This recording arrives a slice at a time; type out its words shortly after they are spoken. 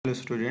Hello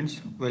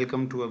students,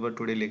 welcome to our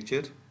today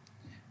lecture.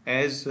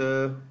 As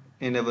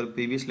in our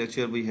previous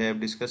lecture we have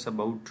discussed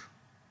about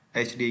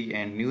HDI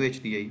and new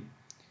HDI.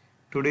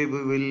 Today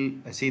we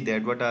will see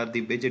that what are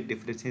the major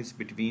differences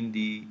between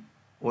the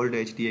old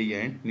HDI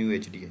and new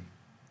HDI.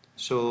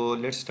 So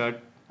let's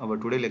start our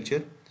today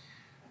lecture.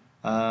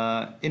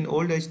 In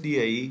old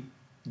HDI,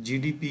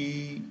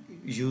 GDP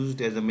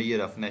used as a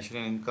measure of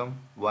national income,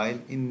 while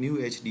in new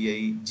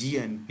HDI,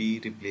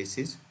 GNP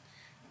replaces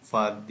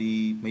for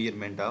the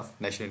measurement of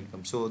national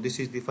income. So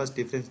this is the first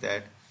difference,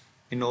 that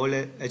in old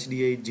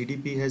HDI,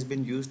 GDP has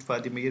been used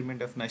for the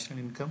measurement of national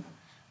income,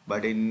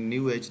 but in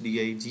new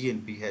HDI,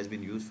 GNP has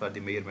been used for the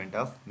measurement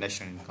of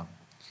national income.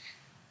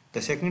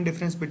 The second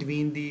difference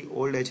between the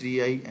old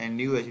HDI and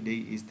new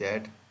HDI is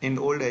that in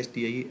old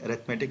HDI,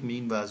 arithmetic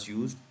mean was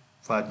used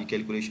for the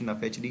calculation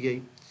of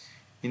HDI.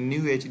 In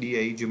new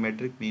HDI,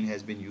 geometric mean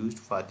has been used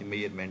for the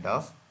measurement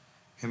of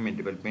Human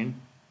Development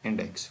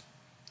Index.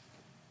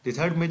 The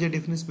third major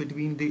difference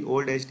between the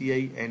old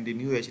HDI and the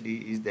new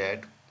HDI is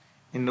that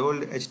in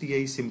old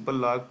HDI, simple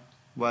log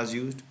was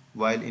used,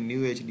 while in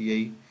new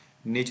HDI,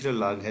 natural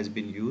log has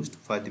been used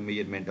for the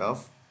measurement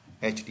of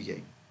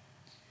HDI.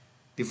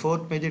 The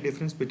fourth major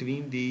difference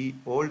between the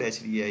old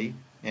HDI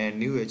and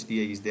new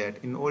HDI is that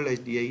in old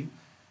HDI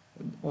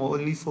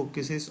only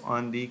focuses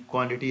on the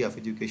quantity of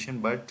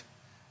education, but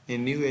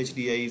in new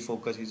HDI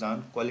focuses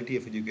on quality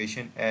of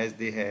education, as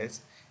they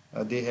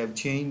have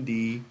changed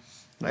the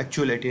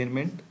actual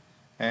attainment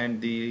and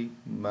the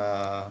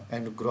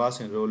and gross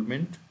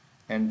enrollment,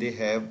 and they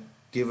have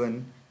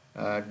given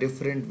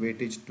different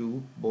weightage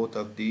to both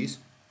of these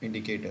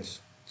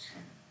indicators.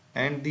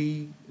 And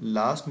the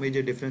last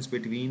major difference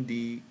between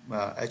the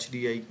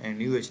HDI and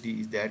new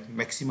HDI is that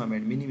maximum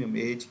and minimum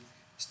age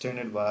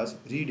standard was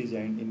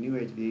redesigned in new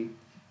HDI,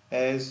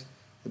 as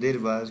there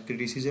was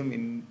criticism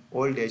in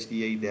old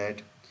HDI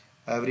that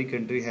every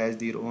country has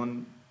their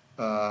own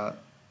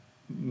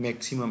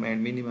maximum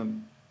and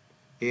minimum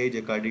age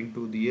according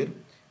to their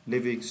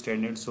living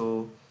standard.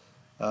 So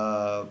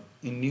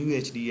in new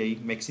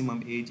HDI,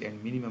 maximum age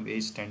and minimum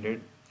age standard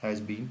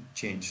has been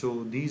changed.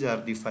 So these are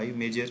the 5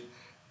 major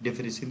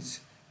differences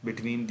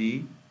between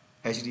the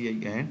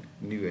HDI and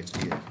new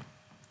HDI.